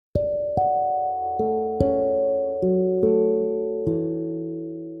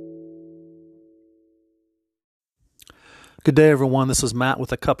Good day, everyone. This is Matt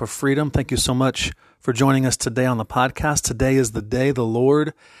with A Cup of Freedom. Thank you so much for joining us today on the podcast. Today is the day the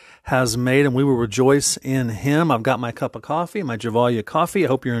Lord has made, and we will rejoice in Him. I've got my cup of coffee, my Gevalia coffee. I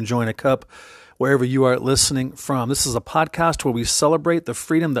hope you're enjoying a cup wherever you are listening from. This is a podcast where we celebrate the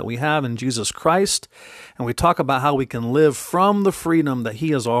freedom that we have in Jesus Christ, and we talk about how we can live from the freedom that He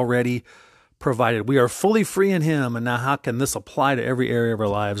has already provided. We are fully free in Him, and now how can this apply to every area of our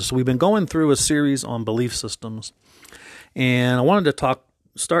lives? So we've been going through a series on belief systems. And I wanted to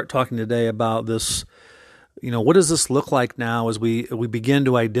start talking today about this, what does this look like now as we begin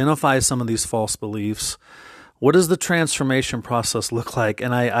to identify some of these false beliefs? What does the transformation process look like?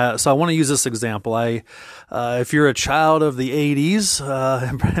 And so I want to use this example. If you're a child of the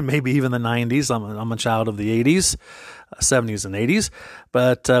 80s, maybe even the 90s, I'm a child of the 80s, 70s and 80s,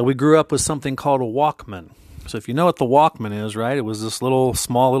 but we grew up with something called a Walkman. So if you know what the Walkman is, right, it was this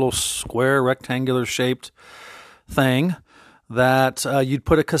small little square rectangular shaped thing that you'd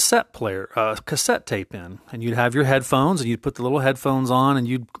put a cassette tape in, and you'd have your headphones, and you'd put the little headphones on, and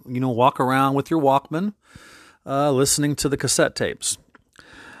you'd walk around with your Walkman, listening to the cassette tapes.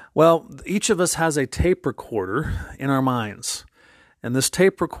 Well, each of us has a tape recorder in our minds, and this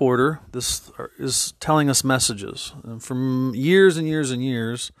tape recorder, this is telling us messages. And for years and years and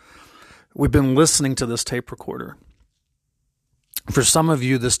years, we've been listening to this tape recorder. For some of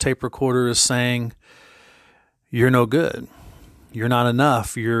you, this tape recorder is saying, you're no good. You're not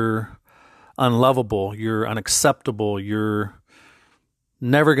enough. You're unlovable. You're unacceptable. You're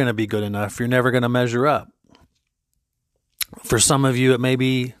never going to be good enough. You're never going to measure up. For some of you, it may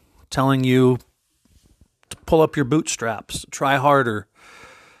be telling you to pull up your bootstraps, try harder,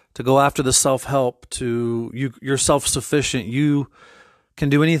 to go after the self-help, you're self-sufficient. You can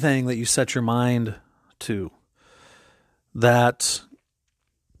do anything that you set your mind to. That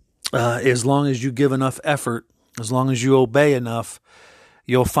as long as you give enough effort, as long as you obey enough,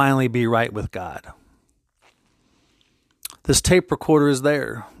 you'll finally be right with God. This tape recorder is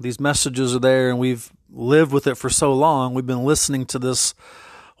there. These messages are there, and we've lived with it for so long. We've been listening to this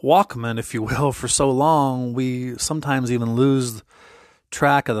Walkman, if you will, for so long, we sometimes even lose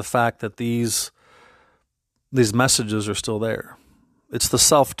track of the fact that these messages are still there. It's the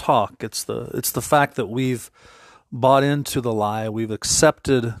self-talk. It's the fact that we've bought into the lie. We've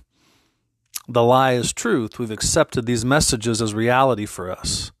accepted the lie as truth. We've accepted these messages as reality for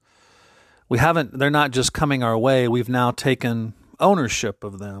us. They're not just coming our way. We've now taken ownership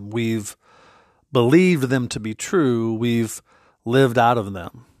of them. We've believed them to be true. We've lived out of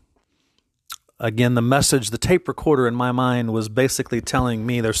them. Again, the tape recorder in my mind was basically telling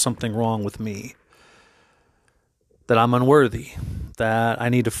me there's something wrong with me, that I'm unworthy, that I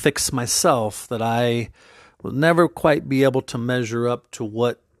need to fix myself, that I will never quite be able to measure up to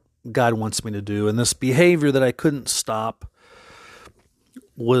what God wants me to do. And this behavior that I couldn't stop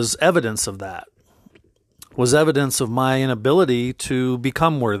was evidence of that, was evidence of my inability to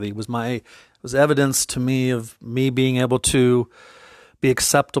become worthy, was evidence to me of me being able to be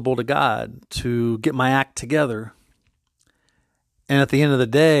acceptable to God, to get my act together. And at the end of the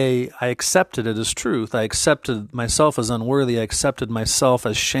day, I accepted it as truth. I accepted myself as unworthy. I accepted myself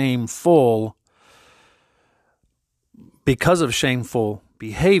as shameful. Because of shameful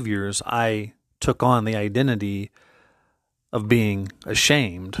behaviors, I took on the identity of being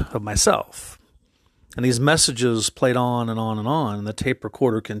ashamed of myself. And these messages played on and on and on, and the tape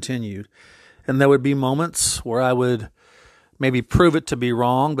recorder continued. And there would be moments where I would maybe prove it to be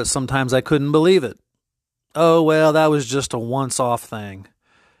wrong, but sometimes I couldn't believe it. Oh, well, that was just a once-off thing.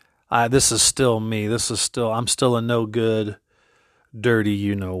 This is still me. I'm still a no good, dirty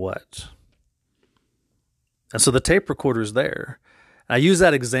you-know-what. And so the tape recorder's there. I use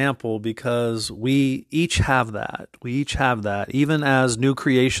that example because we each have that. We each have that. Even as new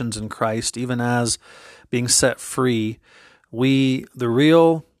creations in Christ, even as being set free, the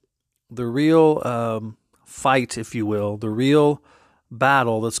real fight, if you will, the real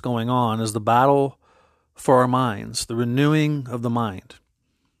battle that's going on is the battle for our minds, the renewing of the mind.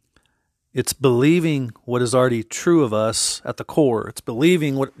 It's believing what is already true of us at the core. It's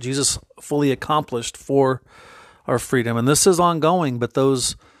believing what Jesus fully accomplished for our freedom. And this is ongoing, but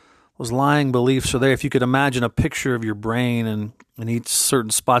those lying beliefs are there. If you could imagine a picture of your brain, and in each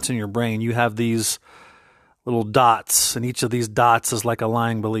certain spots in your brain, you have these little dots, and each of these dots is like a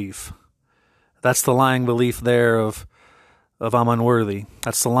lying belief. That's the lying belief there of I'm unworthy.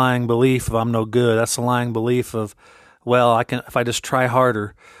 That's the lying belief of I'm no good. That's the lying belief of, well, if I just try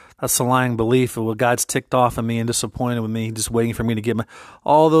harder. That's the lying belief of, well, God's ticked off of me and disappointed with me, just waiting for me to get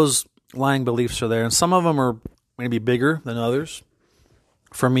all those lying beliefs are there. And some of them are maybe bigger than others.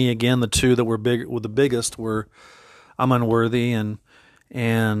 For me, again, the two that were the biggest were I'm unworthy and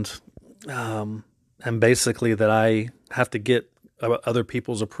basically that I have to get other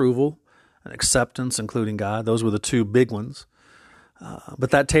people's approval and acceptance, including God. Those were the two big ones. But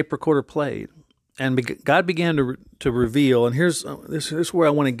that tape recorder played, and God began to reveal. And here's where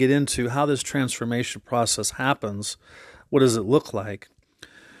I want to get into how this transformation process happens. What does it look like?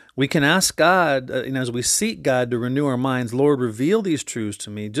 We can ask God, as we seek God to renew our minds, Lord, reveal these truths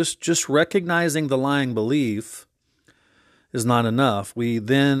to me. Just recognizing the lying belief is not enough. We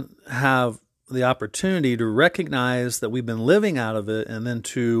then have the opportunity to recognize that we've been living out of it and then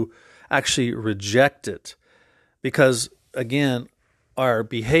to actually reject it. Because, again, our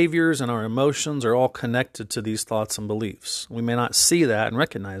behaviors and our emotions are all connected to these thoughts and beliefs. We may not see that and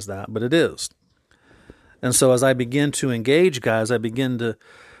recognize that, but it is. And so as I begin to engage God,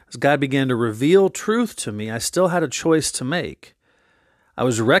 as God began to reveal truth to me, I still had a choice to make. I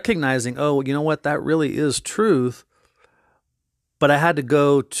was recognizing, oh, you know what, that really is truth, but I had to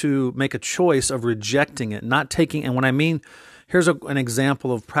go to make a choice of rejecting it, not taking, and when I mean, here's an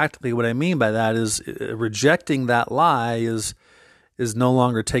example of practically what I mean by that is rejecting that lie is no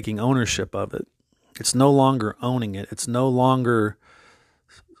longer taking ownership of it. It's no longer owning it. It's no longer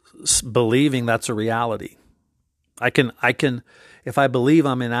believing that's a reality. I can, if I believe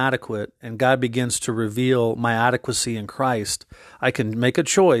I'm inadequate and God begins to reveal my adequacy in Christ, I can make a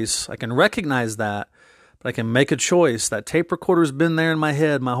choice. I can recognize that, but I can make a choice. That tape recorder's been there in my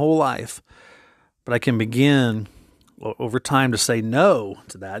head my whole life, but I can begin over time to say no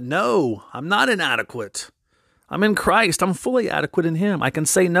to that. No, I'm not inadequate. I'm in Christ. I'm fully adequate in Him. I can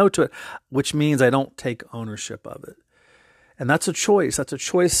say no to it, which means I don't take ownership of it. And that's a choice. That's a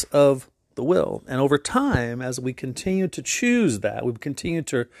choice of the will. And over time, as we continue to choose that, we continue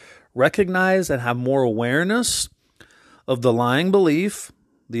to recognize and have more awareness of the lying belief,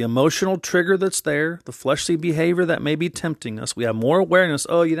 the emotional trigger that's there, the fleshly behavior that may be tempting us. We have more awareness.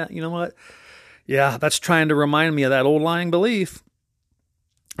 Oh, you know what? Yeah, that's trying to remind me of that old lying belief.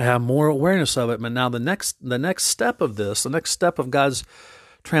 I have more awareness of it. But now the next step of this, the next step of God's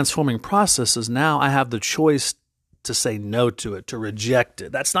transforming process is now I have the choice to say no to it, to reject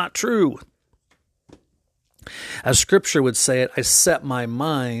it. That's not true. As Scripture would say it, I set my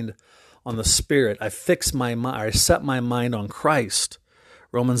mind on the Spirit. I fix my mind. I set my mind on Christ.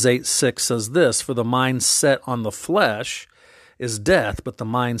 Romans 8:6 says this, for the mind set on the flesh is death, but the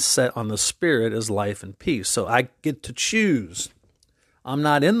mind set on the Spirit is life and peace. So I get to choose. I'm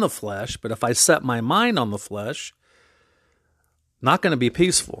not in the flesh, but if I set my mind on the flesh, not going to be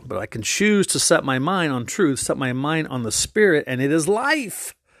peaceful, but I can choose to set my mind on truth, set my mind on the Spirit, and it is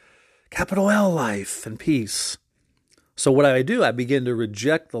life, capital L, life and peace. So what I do, I begin to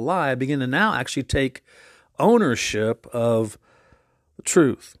reject the lie. I begin to now actually take ownership of the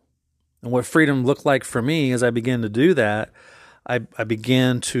truth. And what freedom looked like for me as I began to do that, I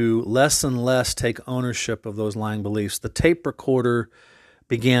began to less and less take ownership of those lying beliefs. The tape recorder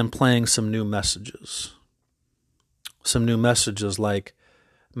began playing some new messages. Some new messages like,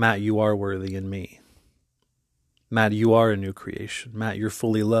 Matt, you are worthy in me. Matt, you are a new creation. Matt, you're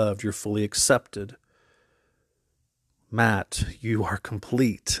fully loved. You're fully accepted. Matt, you are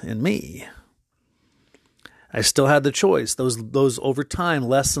complete in me. I still had the choice. Those over time,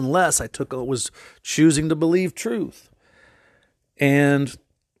 less and less, was choosing to believe truth. And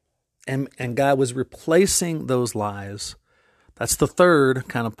God was replacing those lies. That's the third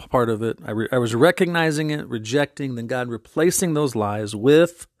kind of part of it. I was recognizing it, rejecting, then God replacing those lies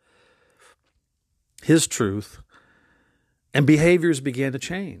with His truth, and behaviors began to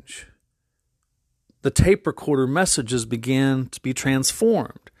change. The tape recorder messages began to be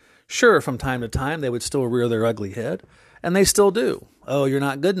transformed. Sure, from time to time, they would still rear their ugly head, and they still do. Oh, you're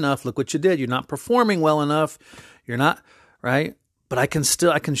not good enough. Look what you did. You're not performing well enough. You're not, right? But I can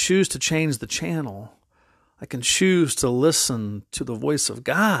choose to change the channel. I can choose to listen to the voice of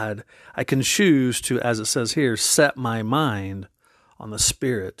God. I can choose to, as it says here, set my mind on the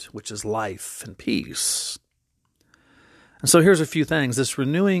Spirit, which is life and peace. And so here's a few things. This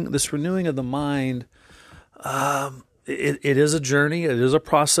renewing of the mind, it is a journey. It is a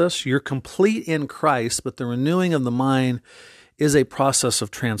process. You're complete in Christ, but the renewing of the mind is a process of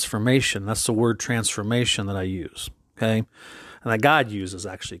transformation. That's the word transformation that I use, okay? And that God uses,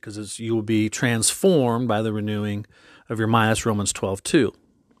 actually, because you will be transformed by the renewing of your mind. That's Romans 12:2,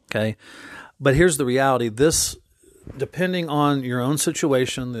 okay? But here's the reality. This, depending on your own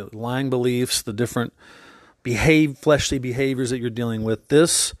situation, the lying beliefs, the different fleshly behaviors that you're dealing with,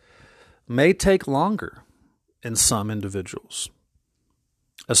 this may take longer in some individuals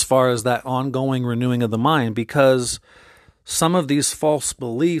as far as that ongoing renewing of the mind, because some of these false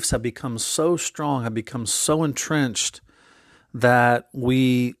beliefs have become so strong, have become so entrenched that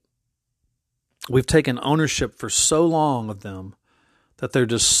we've taken ownership for so long of them that they're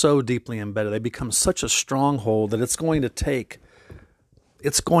just so deeply embedded. They become such a stronghold that it's going to take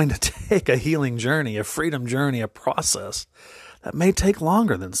a healing journey, a freedom journey, a process that may take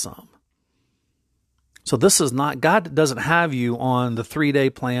longer than some. So this is not, God doesn't have you on the 3-day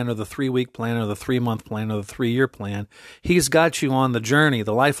plan or the 3-week plan or the 3-month plan or the 3-year plan. He's got you on the journey,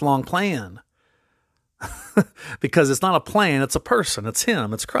 the lifelong plan. Because it's not a plan, it's a person, it's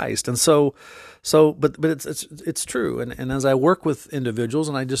Him, it's Christ. And but it's true. And as I work with individuals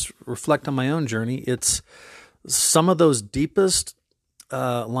and I just reflect on my own journey, it's some of those deepest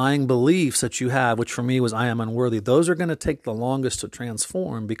lying beliefs that you have, which for me was I am unworthy, those are going to take the longest to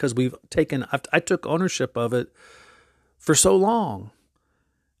transform because I took ownership of it for so long.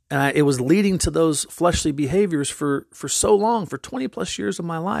 And it was leading to those fleshly behaviors for so long, for 20 plus years of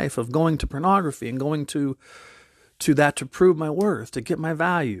my life, of going to pornography and going to that to prove my worth, to get my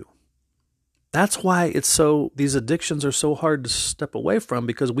value. That's why these addictions are so hard to step away from,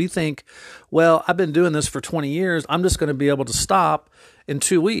 because we think, well, I've been doing this for 20 years. I'm just going to be able to stop in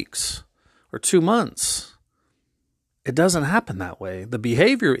 2 weeks or 2 months. It doesn't happen that way. The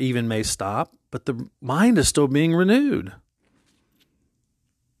behavior even may stop, but the mind is still being renewed.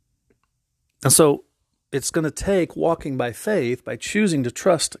 And so it's going to take walking by faith, by choosing to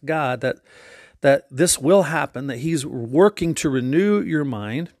trust God that this will happen, that He's working to renew your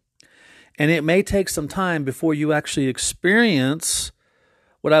mind. And it may take some time before you actually experience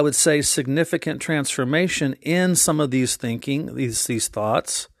what I would say significant transformation in some of these thinking, these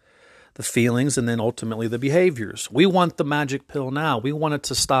thoughts, the feelings, and then ultimately the behaviors. We want the magic pill now. We want it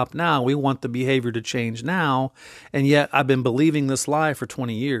to stop now. We want the behavior to change now. And yet I've been believing this lie for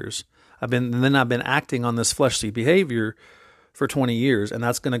 20 years. I've been acting on this fleshly behavior for 20 years, and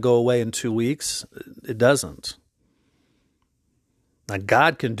that's going to go away in 2 weeks. It doesn't. Now,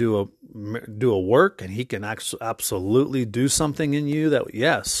 God can do a work, and He can absolutely do something in you that,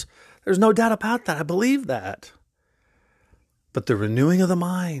 yes, there's no doubt about that. I believe that. But the renewing of the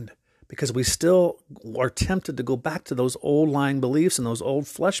mind, because we still are tempted to go back to those old lying beliefs and those old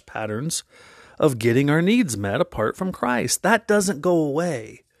flesh patterns of getting our needs met apart from Christ. That doesn't go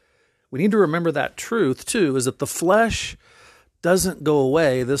away. We need to remember that truth, too, is that the flesh doesn't go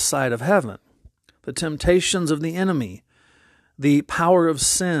away this side of heaven. The temptations of the enemy, the power of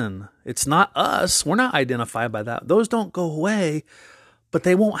sin, it's not us. We're not identified by that. Those don't go away, but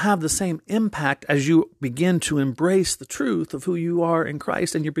they won't have the same impact as you begin to embrace the truth of who you are in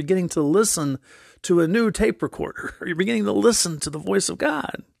Christ, and you're beginning to listen to a new tape recorder, or you're beginning to listen to the voice of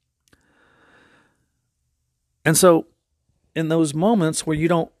God. And so in those moments where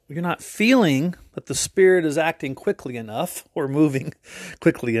you're not feeling that the Spirit is acting quickly enough or moving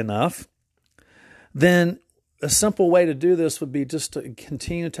quickly enough, then a simple way to do this would be just to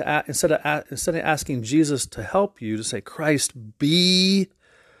continue to instead of asking Jesus to help you, to say, Christ, be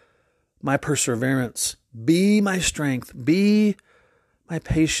my perseverance, be my strength, be my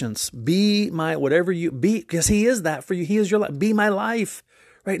patience, be my whatever you be, because He is that for you. He is your life. Be my life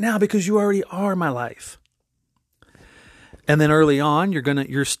right now, because you already are my life. And then early on,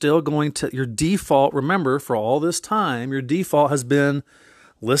 you're still going to, your default, remember, for all this time, your default has been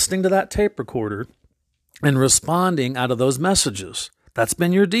listening to that tape recorder and responding out of those messages. That's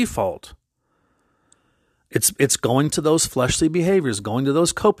been your default. It's going to those fleshly behaviors, going to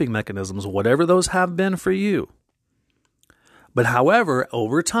those coping mechanisms, whatever those have been for you. But however,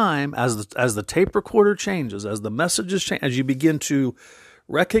 over time, as the tape recorder changes, as the messages change, as you begin to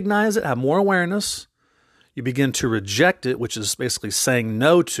recognize it, have more awareness, you begin to reject it, which is basically saying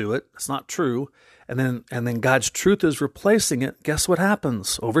no to it. It's not true. And then God's truth is replacing it. Guess what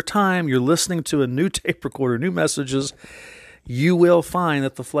happens? Over time, you're listening to a new tape recorder, new messages. You will find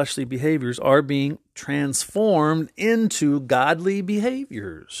that the fleshly behaviors are being transformed into godly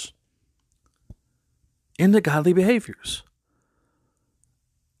behaviors. Into godly behaviors.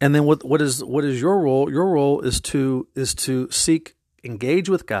 And then what is your role? Your role is to engage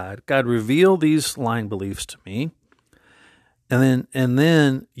with God. God, reveal these lying beliefs to me. And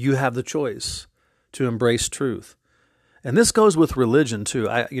then you have the choice to embrace truth. And this goes with religion too.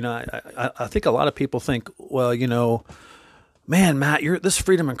 I think a lot of people think, well, man, Matt, this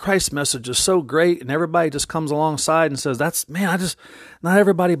freedom in Christ message is so great, and everybody just comes alongside and says, not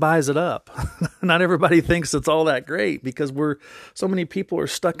everybody buys it up. Not everybody thinks it's all that great, because so many people are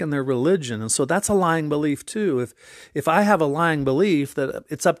stuck in their religion. And so that's a lying belief too. If I have a lying belief that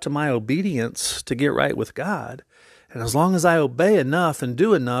it's up to my obedience to get right with God, and as long as I obey enough and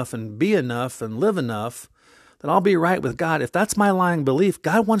do enough and be enough and live enough, then I'll be right with God. If that's my lying belief,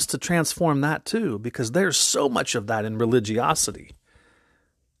 God wants to transform that too, because there's so much of that in religiosity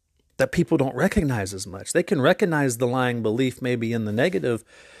that people don't recognize as much. They can recognize the lying belief maybe in the negative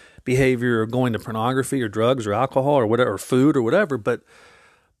behavior of going to pornography or drugs or alcohol or whatever, or food or whatever, but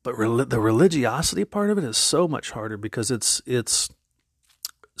the religiosity part of it is so much harder, because it's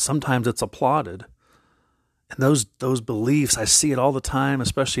sometimes it's applauded. And those beliefs, I see it all the time,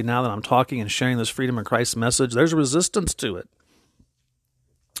 especially now that I'm talking and sharing this Freedom in Christ message. There's resistance to it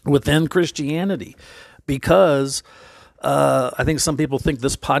within Christianity, because I think some people think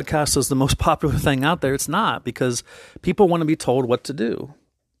this podcast is the most popular thing out there. It's not, because people want to be told what to do.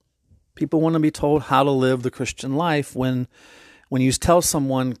 People want to be told how to live the Christian life. When you tell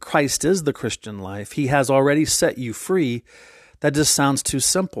someone Christ is the Christian life, he has already set you free, that just sounds too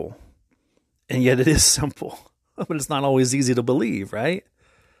simple. And yet it is simple, but it's not always easy to believe, right?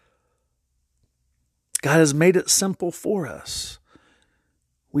 God has made it simple for us.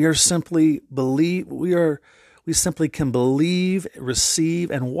 We simply can believe,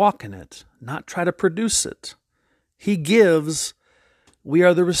 receive, and walk in it, not try to produce it. He gives, we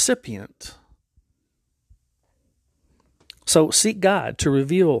are the recipient. So seek God to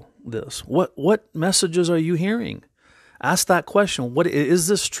reveal this. What messages are you hearing? Ask that question. What is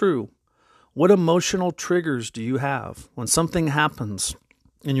this true? What emotional triggers do you have when something happens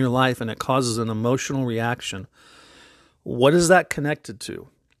in your life and it causes an emotional reaction? What is that connected to?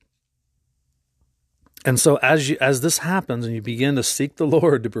 And so as this happens and you begin to seek the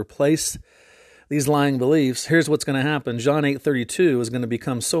Lord to replace these lying beliefs, here's what's going to happen. John 8:32 is going to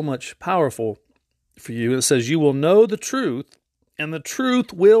become so much powerful for you. It says, you will know the truth, and the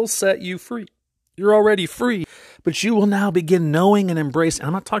truth will set you free. You're already free, but you will now begin knowing and embracing.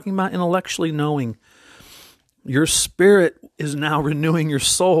 I'm not talking about intellectually knowing. Your spirit is now renewing your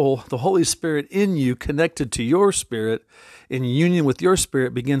soul. The Holy Spirit in you, connected to your spirit, in union with your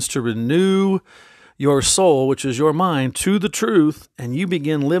spirit, begins to renew your soul, which is your mind, to the truth, and you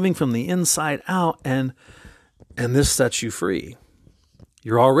begin living from the inside out, and this sets you free.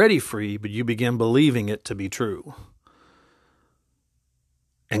 You're already free, but you begin believing it to be true.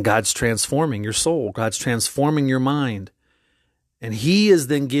 And God's transforming your soul. God's transforming your mind. And he is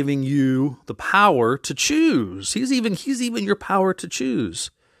then giving you the power to choose. He's even your power to choose.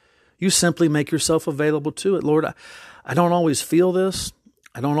 You simply make yourself available to it. Lord, I don't always feel this.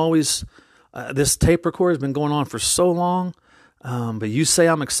 I don't always, this tape recorder has been going on for so long. But you say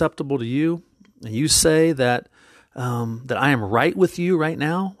I'm acceptable to you. And you say that I am right with you right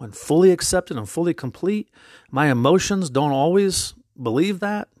now and fully accepted and fully complete. My emotions don't always believe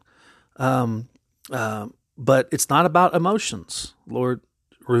that. But it's not about emotions. Lord,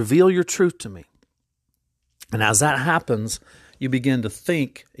 reveal your truth to me. And as that happens, you begin to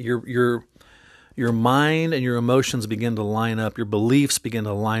think, your mind and your emotions begin to line up, your beliefs begin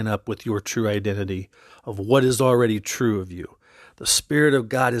to line up with your true identity of what is already true of you. The Spirit of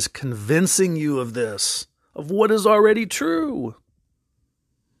God is convincing you of this, of what is already true.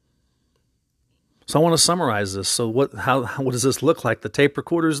 So I want to summarize this. So what does this look like? The tape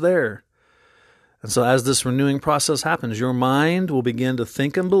recorder's there. And so as this renewing process happens, your mind will begin to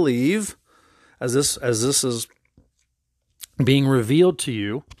think and believe as this is being revealed to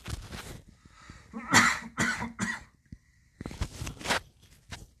you.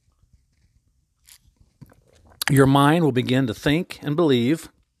 Your mind will begin to think and believe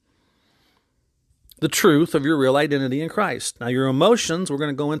the truth of your real identity in Christ. Now, your emotions, we're going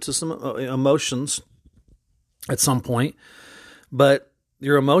to go into some emotions at some point, but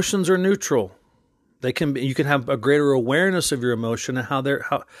your emotions are neutral. You can have a greater awareness of your emotion and how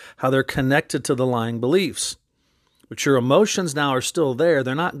they're connected to the lying beliefs. But your emotions now are still there.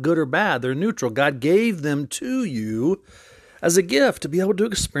 They're not good or bad. They're neutral. God gave them to you as a gift to be able to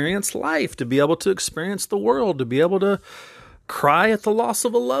experience life, to be able to experience the world, to be able to cry at the loss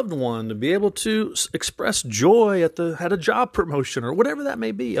of a loved one, to be able to express joy at a job promotion or whatever that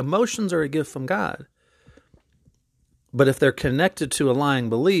may be. Emotions are a gift from God. But if they're connected to a lying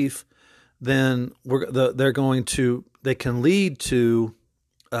belief, then they can lead to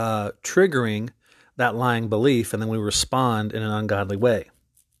triggering that lying belief, and then we respond in an ungodly way.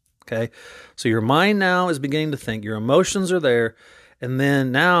 Okay? So your mind now is beginning to think, your emotions are there, and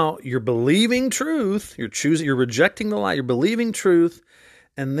then now you're believing truth, you're rejecting the lie, you're believing truth,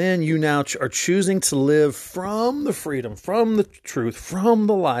 and then you now are choosing to live from the freedom, from the truth, from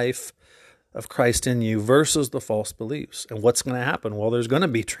the life of Christ in you versus the false beliefs. And what's going to happen? Well, there's going to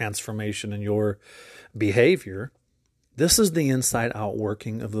be transformation in your behavior. This is the inside out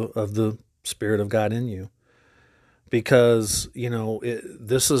working of the Spirit of God in you. Because,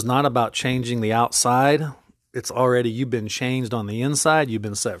 this is not about changing the outside. It's already, you've been changed on the inside. You've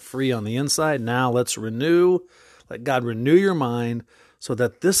been set free on the inside. Now let's renew. Let God renew your mind so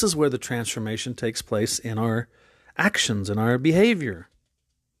that this is where the transformation takes place in our actions, in our behavior.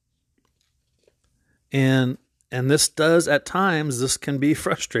 And this does, at times, this can be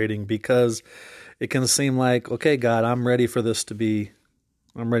frustrating because it can seem like, okay, God, I'm ready for this to be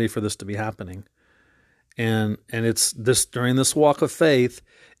happening. And it's this, during this walk of faith,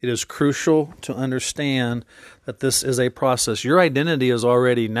 it is crucial to understand that this is a process. Your identity is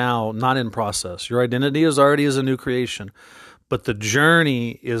already now not in process. Your identity is already as a new creation. But the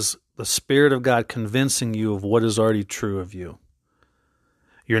journey is the Spirit of God convincing you of what is already true of you.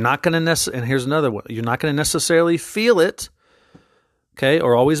 You're not going to, and here's another one, you're not going to necessarily feel it, okay,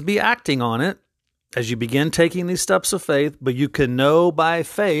 or always be acting on it as you begin taking these steps of faith, but you can know by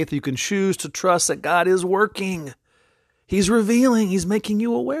faith, you can choose to trust that God is working. He's revealing, He's making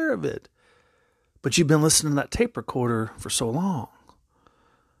you aware of it. But you've been listening to that tape recorder for so long.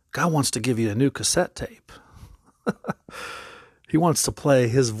 God wants to give you a new cassette tape. He wants to play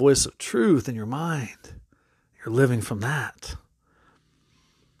His voice of truth in your mind. You're living from that.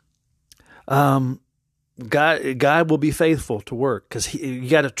 God will be faithful to work because you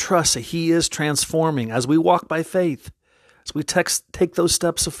got to trust that He is transforming as we walk by faith, as we take those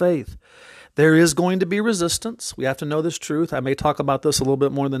steps of faith. There is going to be resistance. We have to know this truth. I may talk about this a little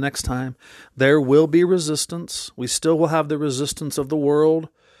bit more the next time. There will be resistance. We still will have the resistance of the world.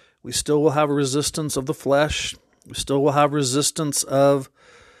 We still will have a resistance of the flesh. We still will have resistance of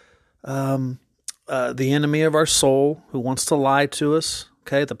the enemy of our soul who wants to lie to us.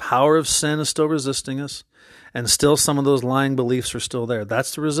 Okay, the power of sin is still resisting us, and still some of those lying beliefs are still there.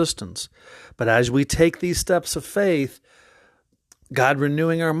 That's the resistance. But as we take these steps of faith, God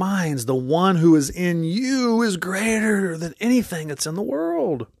renewing our minds, the one who is in you is greater than anything that's in the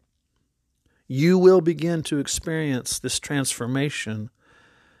world. You will begin to experience this transformation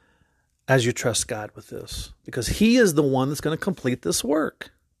as you trust God with this, because He is the one that's going to complete this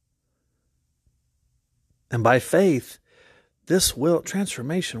work. And by faith,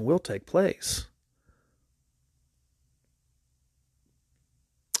 transformation will take place.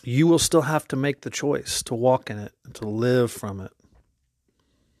 You will still have to make the choice to walk in it and to live from it.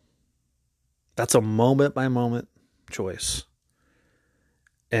 That's a moment by moment choice.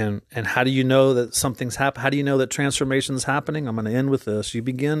 And how do you know that something's happening? How do you know that transformation is happening? I'm going to end with this.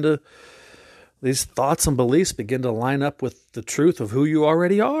 These thoughts and beliefs begin to line up with the truth of who you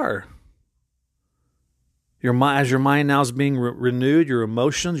already are. As your mind now is being renewed, your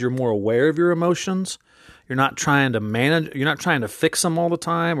emotions, you're more aware of your emotions. You're not trying to fix them all the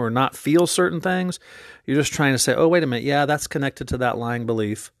time or not feel certain things. You're just trying to say, oh, wait a minute, yeah, that's connected to that lying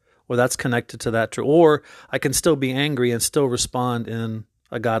belief, or that's connected to that truth. Or I can still be angry and still respond in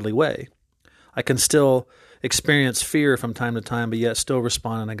a godly way. I can still experience fear from time to time, but yet still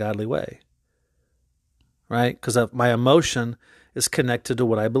respond in a godly way. Right? Because my emotion is connected to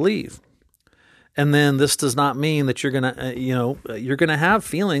what I believe. And then this does not mean that you're gonna have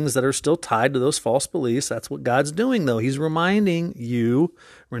feelings that are still tied to those false beliefs. That's what God's doing, though. He's reminding you,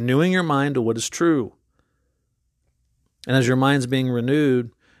 renewing your mind to what is true. And as your mind's being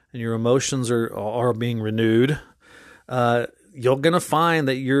renewed and your emotions are being renewed, you're gonna find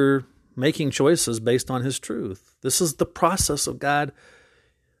that you're making choices based on His truth. This is the process of God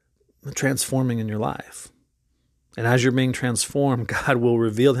transforming in your life. And as you're being transformed, God will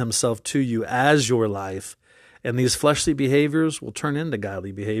reveal Himself to you as your life. And these fleshly behaviors will turn into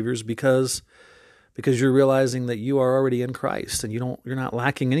godly behaviors because you're realizing that you are already in Christ and you're not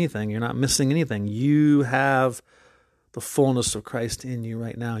lacking anything. You're not missing anything. You have the fullness of Christ in you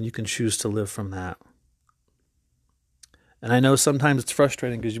right now, and you can choose to live from that. And I know sometimes it's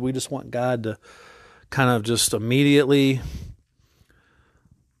frustrating because we just want God to kind of just immediately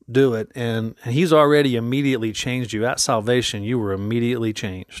do it, and He's already immediately changed you. At salvation, you were immediately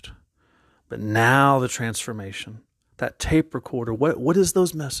changed. But now the transformation, that tape recorder, what is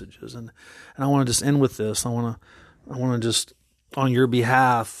those messages? And I want to just end with this. I want to just, on your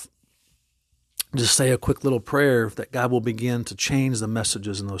behalf, just say a quick little prayer that God will begin to change the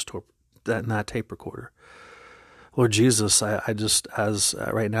messages in that tape recorder. Lord Jesus, I just,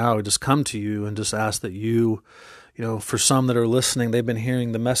 right now, I just come to you and just ask that you, for some that are listening, they've been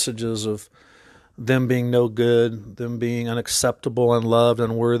hearing the messages of them being no good, them being unacceptable, unloved,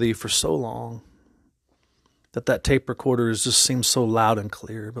 unworthy for so long, that tape recorder just seems so loud and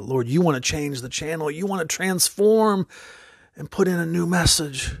clear. But Lord, you want to change the channel. You want to transform and put in a new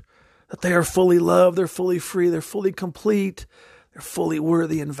message that they are fully loved, they're fully free, they're fully complete, they're fully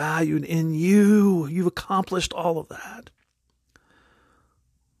worthy and valued in you. You've accomplished all of that.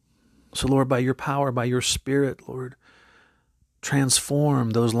 So, Lord, by your power, by your Spirit, Lord,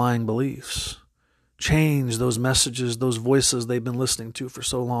 transform those lying beliefs. Change those messages, those voices they've been listening to for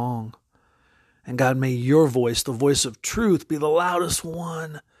so long. And God, may your voice, the voice of truth, be the loudest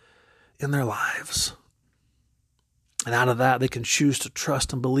one in their lives. And out of that, they can choose to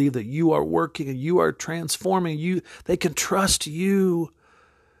trust and believe that you are working and you are transforming. They can trust you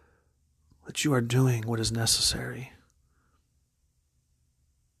that you are doing what is necessary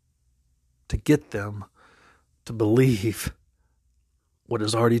to get them to believe what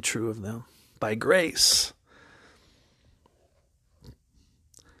is already true of them by grace.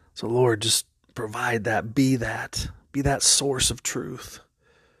 So, Lord, just provide that, be that source of truth.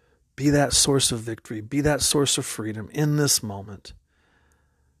 Be that source of victory. Be that source of freedom in this moment.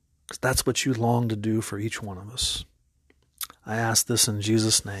 Because that's what you long to do for each one of us. I ask this in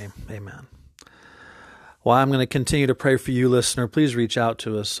Jesus' name. Amen. Well, I'm going to continue to pray for you, listener. Please reach out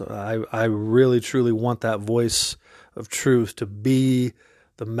to us. I really, truly want that voice of truth to be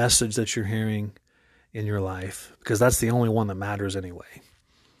the message that you're hearing in your life, because that's the only one that matters anyway.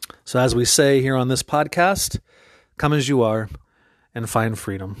 So as we say here on this podcast, come as you are and find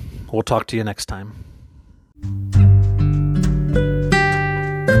freedom. We'll talk to you next time.